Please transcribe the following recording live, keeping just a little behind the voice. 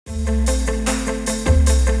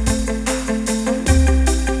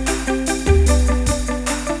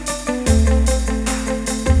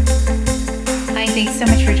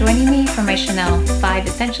Chanel 5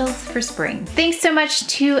 Essentials for Spring. Thanks so much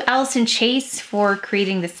to Allison Chase for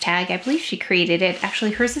creating this tag. I believe she created it.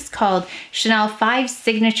 Actually, hers is called Chanel 5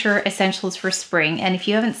 Signature Essentials for Spring. And if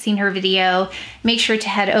you haven't seen her video, make sure to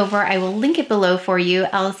head over. I will link it below for you.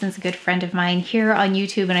 Allison's a good friend of mine here on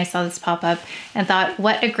YouTube, and I saw this pop up and thought,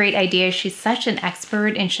 what a great idea. She's such an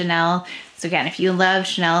expert in Chanel. So again, if you love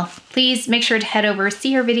Chanel, please make sure to head over,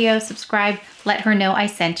 see her video, subscribe, let her know I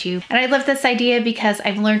sent you. And I love this idea because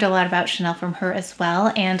I've learned a lot about Chanel from her as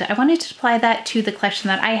well, and I wanted to apply that to the collection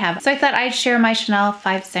that I have. So I thought I'd share my Chanel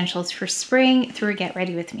 5 Essentials for Spring through Get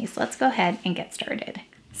Ready With Me. So let's go ahead and get started.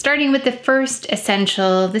 Starting with the first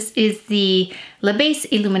essential, this is the LIBRE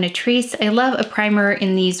Illuminatrice. I love a primer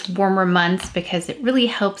in these warmer months because it really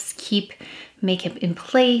helps keep makeup in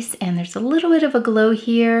place, and there's a little bit of a glow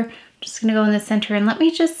here. Just gonna go in the center, and let me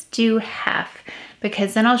just do half,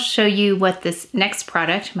 because then I'll show you what this next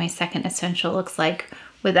product, my second essential, looks like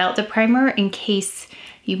without the primer, in case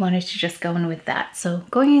you wanted to just go in with that. So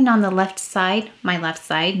going in on the left side, my left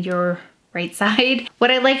side, your right side. What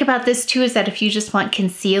I like about this too is that if you just want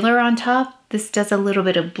concealer on top, this does a little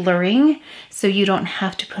bit of blurring, so you don't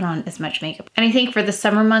have to put on as much makeup. And I think for the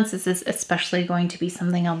summer months, this is especially going to be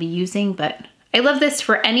something I'll be using, but I love this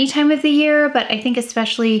for any time of the year, but I think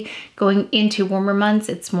especially going into warmer months,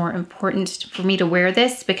 it's more important for me to wear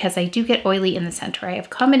this because I do get oily in the center. I have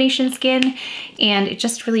combination skin, and it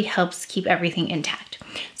just really helps keep everything intact.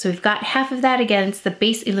 So we've got half of that. Again, it's the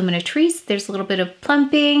base Illuminatrice. There's a little bit of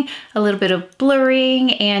plumping, a little bit of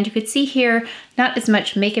blurring, and you could see here, not as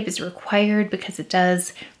much makeup is required because it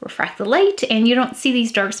does refract the light, and you don't see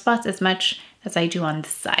these dark spots as much as I do on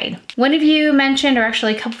this side. One of you mentioned, or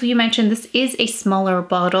actually a couple of you mentioned, this is a smaller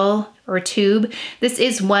bottle or tube. This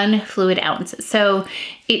is 1 fluid ounce. So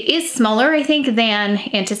it is smaller, I think, than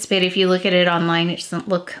anticipated. If you look at it online, it doesn't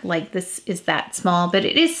look like this is that small, but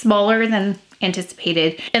it is smaller than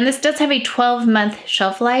anticipated. And this does have a 12-month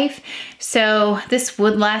shelf life. So this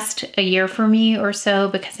would last a year for me or so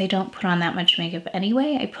because I don't put on that much makeup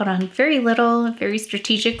anyway. I put on very little, very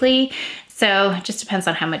strategically. So it just depends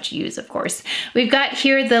on how much you use, of course. We've got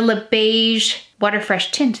here the LIBRE Water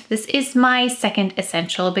Fresh Tint. This is my second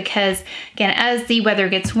essential because, again, as the weather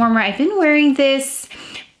gets warmer, I've been wearing this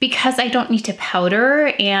because I don't need to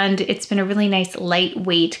powder, and it's been a really nice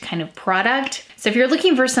lightweight kind of product. So if you're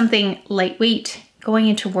looking for something lightweight going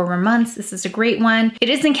into warmer months, this is a great one. It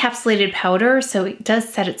is encapsulated powder, so it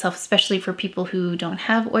does set itself, especially for people who don't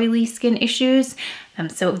have oily skin issues.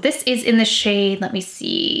 So this is in the shade, let me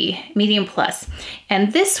see, medium plus.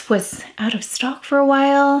 And this was out of stock for a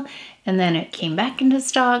while, and then it came back into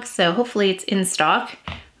stock, so hopefully it's in stock.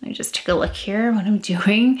 Let me just take a look here what I'm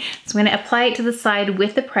doing. So I'm gonna apply it to the side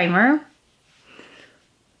with the primer.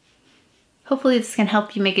 Hopefully this can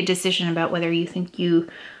help you make a decision about whether you think you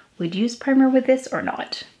would use primer with this or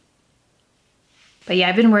not. But yeah,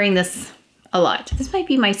 I've been wearing this a lot. This might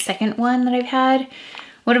be my second one that I've had.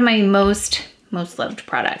 One of my most loved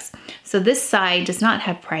products. So this side does not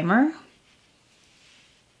have primer.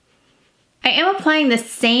 I am applying the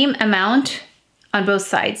same amount on both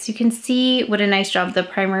sides. You can see what a nice job the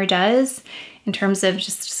primer does in terms of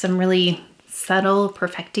just some really subtle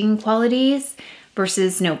perfecting qualities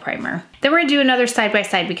versus no primer. Then we're gonna do another side by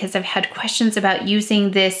side because I've had questions about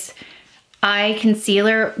using this eye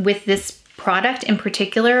concealer with this product in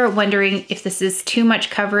particular, wondering if this is too much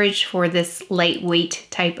coverage for this lightweight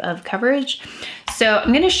type of coverage. So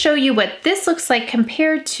I'm gonna show you what this looks like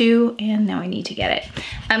compared to, and now I need to get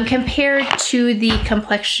it, compared to the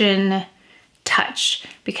Complexion Touch,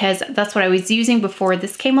 because that's what I was using before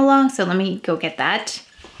this came along. So let me go get that.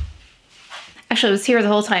 Actually, it was here the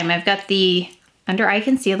whole time. I've got the under eye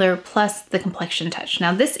concealer plus the Complexion Touch.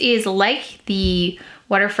 Now this is like the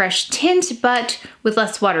Water Fresh Tint, but with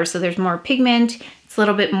less water. So there's more pigment. It's a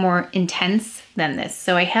little bit more intense than this.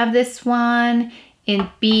 So I have this one in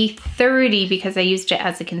B30 because I used it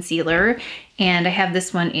as a concealer, and I have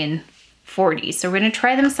this one in 40. So we're gonna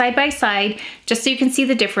try them side by side just so you can see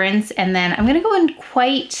the difference. And then I'm gonna go in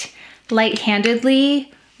quite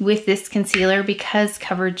light-handedly with this concealer because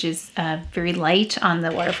coverage is very light on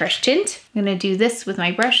the Water Fresh Tint. I'm gonna do this with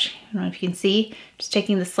my brush. I don't know if you can see, just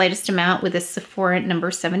taking the slightest amount with this Sephora number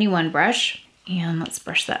 71 brush. And let's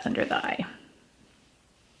brush that under the eye.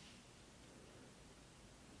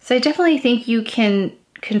 So I definitely think you can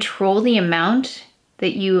control the amount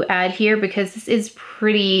that you add here because this is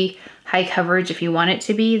pretty high coverage if you want it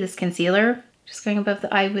to be, this concealer. Just going above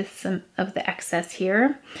the eye with some of the excess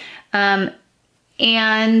here.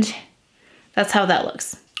 And that's how that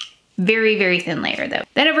looks. Very, very thin layer though.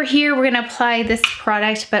 Then over here, we're gonna apply this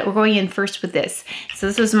product, but we're going in first with this. So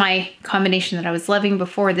this was my combination that I was loving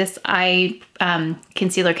before this eye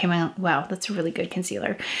concealer came out. Wow, that's a really good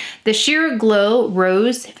concealer. The Sheer Glow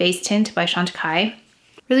Rose Face Tint by Chantecaille.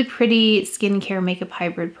 Really pretty skincare makeup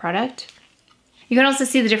hybrid product. You can also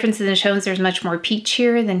see the difference in the tones. There's much more peach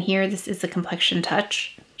here than here. This is the Complexion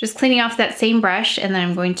Touch. Just cleaning off that same brush, and then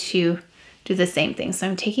I'm going to do the same thing. So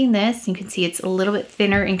I'm taking this, you can see it's a little bit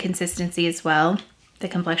thinner in consistency as well, the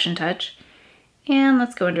Complexion Touch. And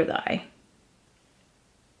let's go under the eye.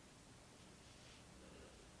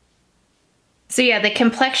 So yeah, the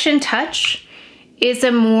Complexion Touch is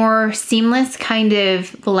a more seamless kind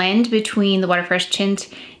of blend between the Water Fresh Tint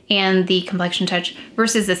and the Complexion Touch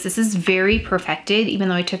versus this. This is very perfected, even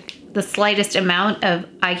though I took the slightest amount of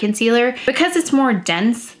eye concealer because it's more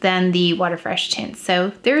dense than the Water Fresh Tint.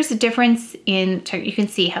 So there's a difference in, you can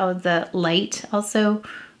see how the light also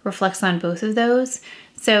reflects on both of those.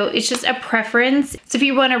 So it's just a preference. So if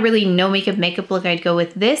you want a really no makeup look, I'd go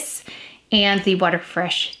with this and the Water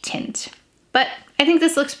Fresh Tint. But I think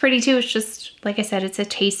this looks pretty too. It's just, like I said, it's a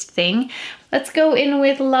taste thing. Let's go in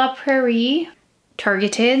with La Prairie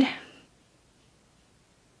Targeted.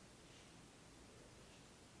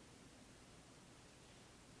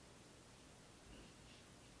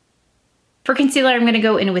 For concealer, I'm gonna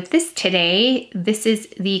go in with this today. This is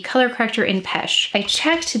the Color Corrector in Pesche. I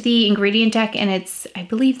checked the ingredient deck and it's, I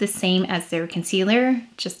believe, the same as their concealer,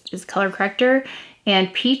 just as Color Corrector.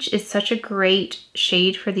 And Peach is such a great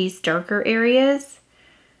shade for these darker areas.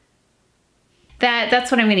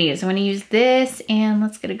 That's what I'm gonna use. I'm gonna use this, and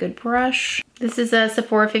let's get a good brush. This is a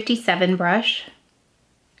Sephora 57 brush.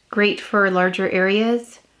 Great for larger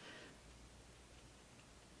areas.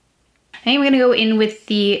 I'm gonna go in with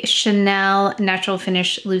the Chanel Natural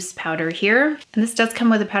Finish Loose Powder here. And this does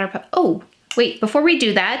come with a powder. Oh, wait, before we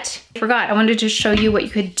do that, I forgot, I wanted to show you what you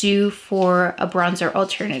could do for a bronzer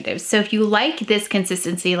alternative. So if you like this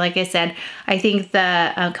consistency, like I said, I think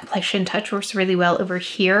the Complexion Touch works really well over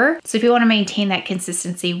here. So if you wanna maintain that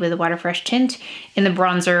consistency with a Water Fresh Tint in the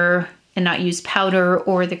bronzer and not use powder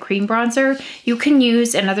or the cream bronzer, you can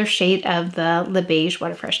use another shade of the Beige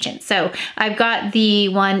Water Fresh Tint. So I've got the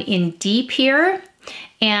one in Deep here,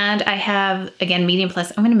 and I have, again, Medium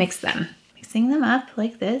Plus. I'm gonna mix them. Mixing them up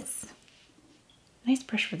like this. Nice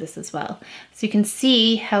brush for this as well. So you can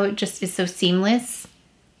see how it just is so seamless.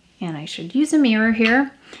 And I should use a mirror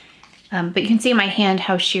here. But you can see in my hand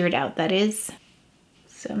how sheared out that is.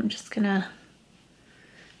 So I'm just gonna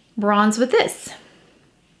bronze with this.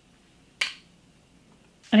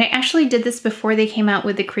 And I actually did this before they came out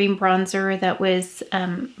with the cream bronzer that was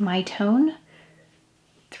My Tone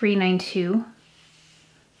 392.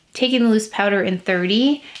 Taking the loose powder in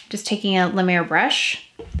 30, just taking a Longwear brush,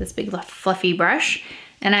 this big fluffy brush,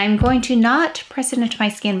 and I'm going to not press it into my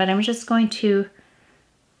skin, but I'm just going to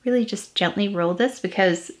really just gently roll this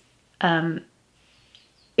because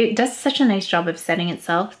it does such a nice job of setting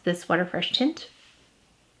itself, this Water Fresh Tint.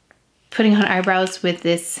 Putting on eyebrows with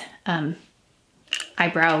this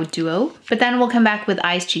eyebrow duo, but then we'll come back with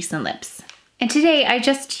eyes, cheeks, and lips. And today I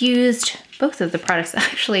just used both of the products.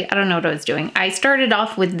 Actually, I don't know what I was doing. I started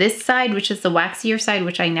off with this side, which is the waxier side,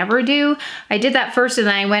 which I never do. I did that first and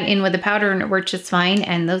then I went in with the powder and it worked just fine.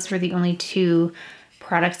 And those were the only two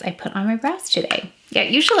products I put on my brows today. Yeah,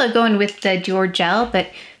 usually I go in with the Dior gel, but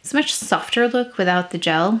it's a much softer look without the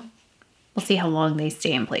gel. We'll see how long they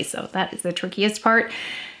stay in place though. That is the trickiest part.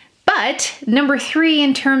 But number 3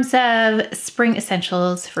 in terms of spring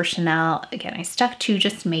essentials for Chanel, again, I stuck to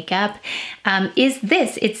just makeup, is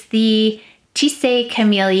this. It's the Tisse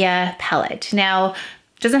Camelia palette. Now,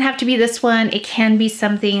 it doesn't have to be this one. It can be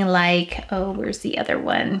something like, oh, where's the other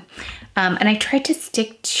one? And I tried to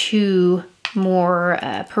stick to more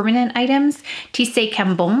permanent items. Tisse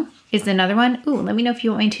Cambon is another one. Ooh, let me know if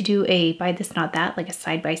you want me to do a buy this, not that, like a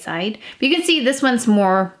side by side. But you can see this one's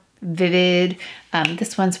more vivid.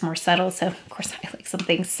 This one's more subtle. So of course I like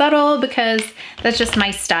something subtle because that's just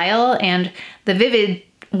my style. And the vivid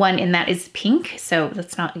one in that is pink. So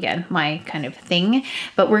that's not, again, my kind of thing.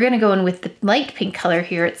 But we're gonna go in with the light pink color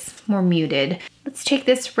here. It's more muted. Let's take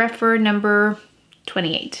this Rephr number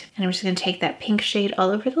 28. And I'm just gonna take that pink shade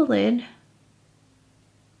all over the lid.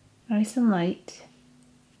 Nice and light.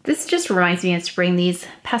 This just reminds me of spring, these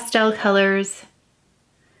pastel colors.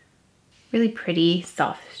 Really pretty,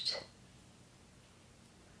 soft.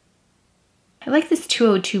 I like this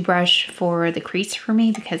 202 brush for the crease for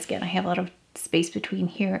me because, again, I have a lot of space between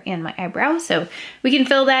here and my eyebrow. So we can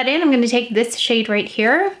fill that in. I'm going to take this shade right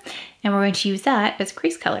here and we're going to use that as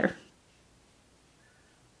crease color.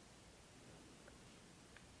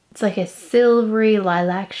 It's like a silvery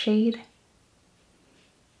lilac shade.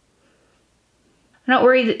 I'm not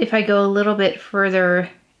worried if I go a little bit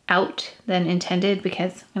further out than intended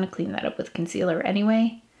because I'm gonna clean that up with concealer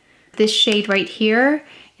anyway. This shade right here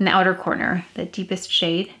in the outer corner, the deepest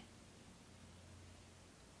shade.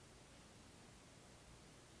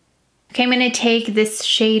 Okay, I'm gonna take this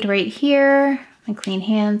shade right here, my clean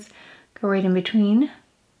hands, go right in between.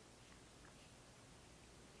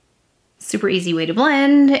 Super easy way to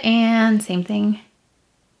blend, and same thing.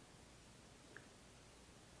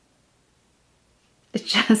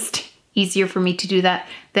 It's just easier for me to do that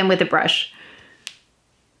than with a brush.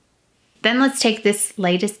 Then let's take this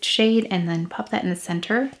lightest shade and then pop that in the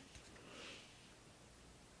center.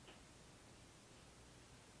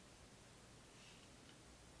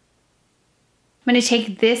 I'm going to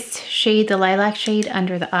take this shade, the lilac shade,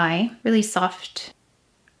 under the eye, really soft.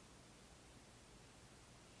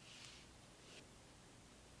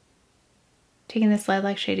 Taking this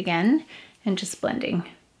lilac shade again and just blending.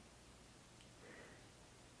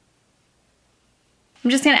 I'm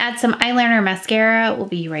just gonna add some eyeliner mascara. We'll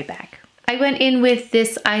be right back. I went in with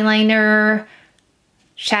this eyeliner,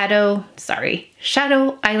 shadow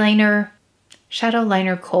liner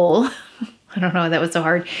kohl. I don't know, that was so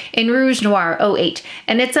hard. In Rouge Noir 08.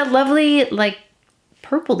 And it's a lovely, like,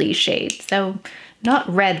 purpley shade. So not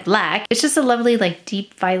red black. It's just a lovely, like,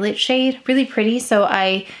 deep violet shade. Really pretty. So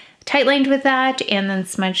I tight lined with that and then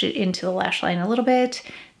smudged it into the lash line a little bit.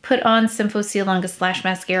 Put on some Fossil Longest Lash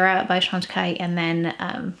Mascara by Chantecaille and then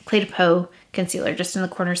Clé de Peau concealer just in the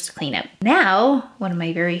corners to clean up. Now, one of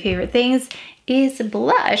my very favorite things is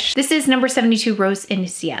blush. This is number 72 Rose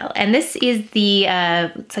Initiale, and this is the,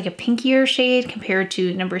 it's like a pinkier shade compared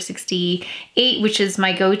to number 68, which is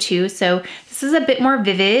my go-to. So this is a bit more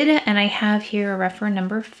vivid, and I have here a reference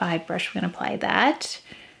number 5 brush. We're gonna apply that.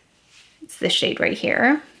 It's this shade right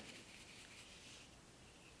here.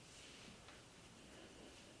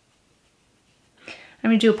 I'm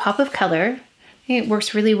gonna do a pop of color. It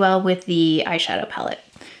works really well with the eyeshadow palette.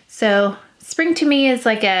 So spring to me is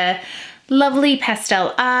like a lovely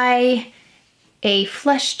pastel eye, a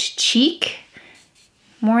flushed cheek,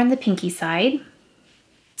 more on the pinky side.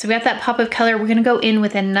 So we got that pop of color. We're gonna go in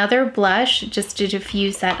with another blush just to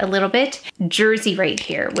diffuse that a little bit. Jersey right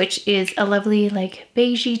here, which is a lovely like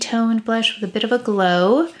beigey toned blush with a bit of a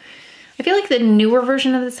glow. I feel like the newer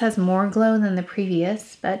version of this has more glow than the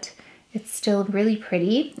previous, but it's still really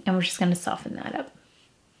pretty, and we're just gonna soften that up.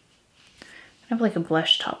 I have like a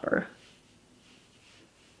blush topper.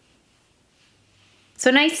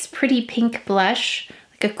 So nice, pretty pink blush,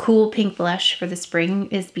 like a cool pink blush for the spring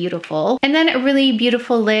is beautiful. And then a really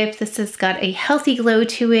beautiful lip. This has got a healthy glow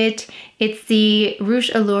to it. It's the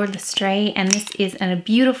Rouge Allure L'Estray, and this is in a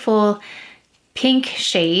beautiful pink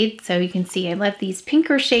shade. So you can see I love these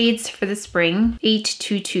pinker shades for the spring.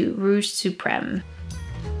 822 Rouge Supreme.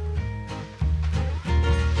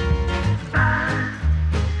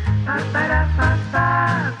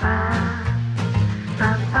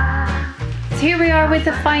 So here we are with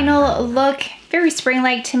the final look. Very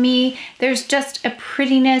spring-like to me. There's just a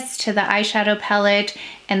prettiness to the eyeshadow palette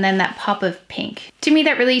and then that pop of pink. To me,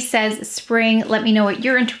 that really says spring. Let me know what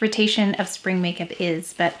your interpretation of spring makeup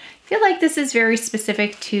is, but I feel like this is very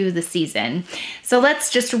specific to the season. So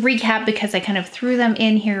let's just recap because I kind of threw them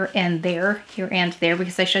in here and there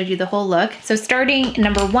because I showed you the whole look. So starting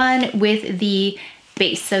number 1 with the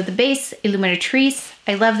base. So the base, Illuminatrice.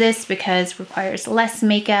 I love this because it requires less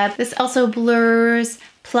makeup. This also blurs,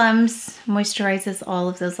 plumps, moisturizes, all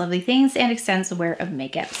of those lovely things, and extends the wear of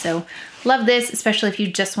makeup. So love this, especially if you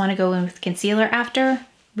just want to go in with concealer after.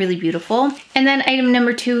 Really beautiful. And then item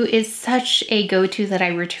number 2 is such a go-to that I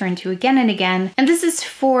return to again and again. And this is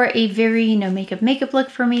for a very no makeup look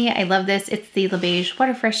for me. I love this. It's the Luggage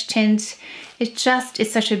Water Fresh Tint. It just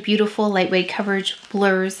is such a beautiful lightweight coverage,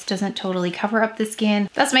 blurs, doesn't totally cover up the skin.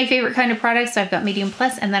 That's my favorite kind of product. So I've got medium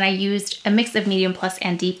plus, and then I used a mix of medium plus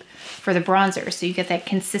and deep for the bronzer. So you get that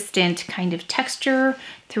consistent kind of texture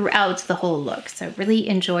throughout the whole look. So I really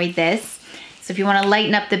enjoyed this. So if you want to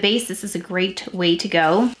lighten up the base, this is a great way to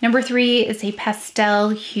go. Number 3 is a pastel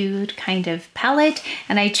hued kind of palette,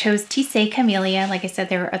 and I chose Tisse Camelia. Like I said,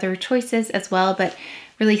 there are other choices as well, but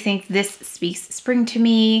really think this speaks spring to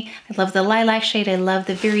me. I love the lilac shade. I love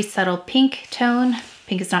the very subtle pink tone.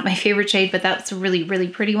 Pink is not my favorite shade, but that's a really, really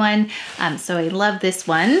pretty one. So I love this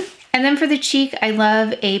one. And then for the cheek, I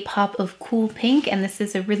love a pop of cool pink, and this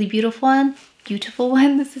is a really beautiful one. beautiful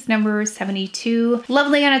one. This is number 72.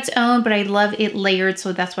 Lovely on its own, but I love it layered,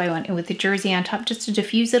 so that's why I went in with the jersey on top, just to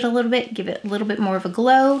diffuse it a little bit, give it a little bit more of a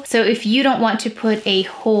glow. So if you don't want to put a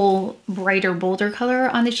whole brighter, bolder color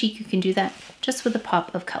on the cheek, you can do that just with a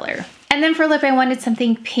pop of color. And then for lip, I wanted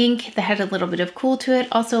something pink that had a little bit of cool to it,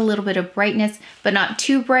 also a little bit of brightness, but not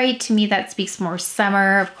too bright. To me, that speaks more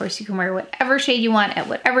summer. Of course, you can wear whatever shade you want at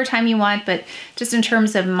whatever time you want, but just in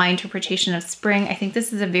terms of my interpretation of spring, I think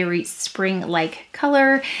this is a very spring-like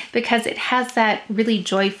color because it has that really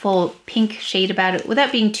joyful pink shade about it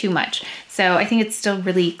without being too much. So I think it's still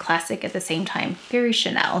really classic at the same time, very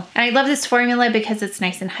Chanel. And I love this formula because it's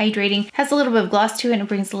nice and hydrating, has a little bit of gloss to it, and it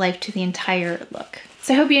brings life to the entire look.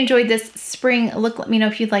 So I hope you enjoyed this spring look. Let me know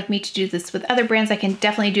if you'd like me to do this with other brands. I can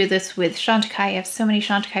definitely do this with Chantecaille. I have so many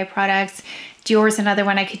Chantecaille products. Dior is another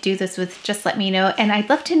one I could do this with, just let me know. And I'd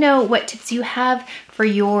love to know what tips you have for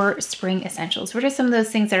your spring essentials. What are some of those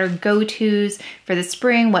things that are go-tos for the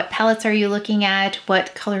spring? What palettes are you looking at?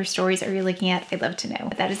 What color stories are you looking at? I'd love to know.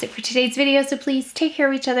 But that is it for today's video, so please take care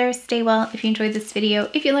of each other, stay well. If you enjoyed this video,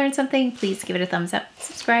 if you learned something, please give it a thumbs up,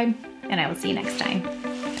 subscribe, and I will see you next time.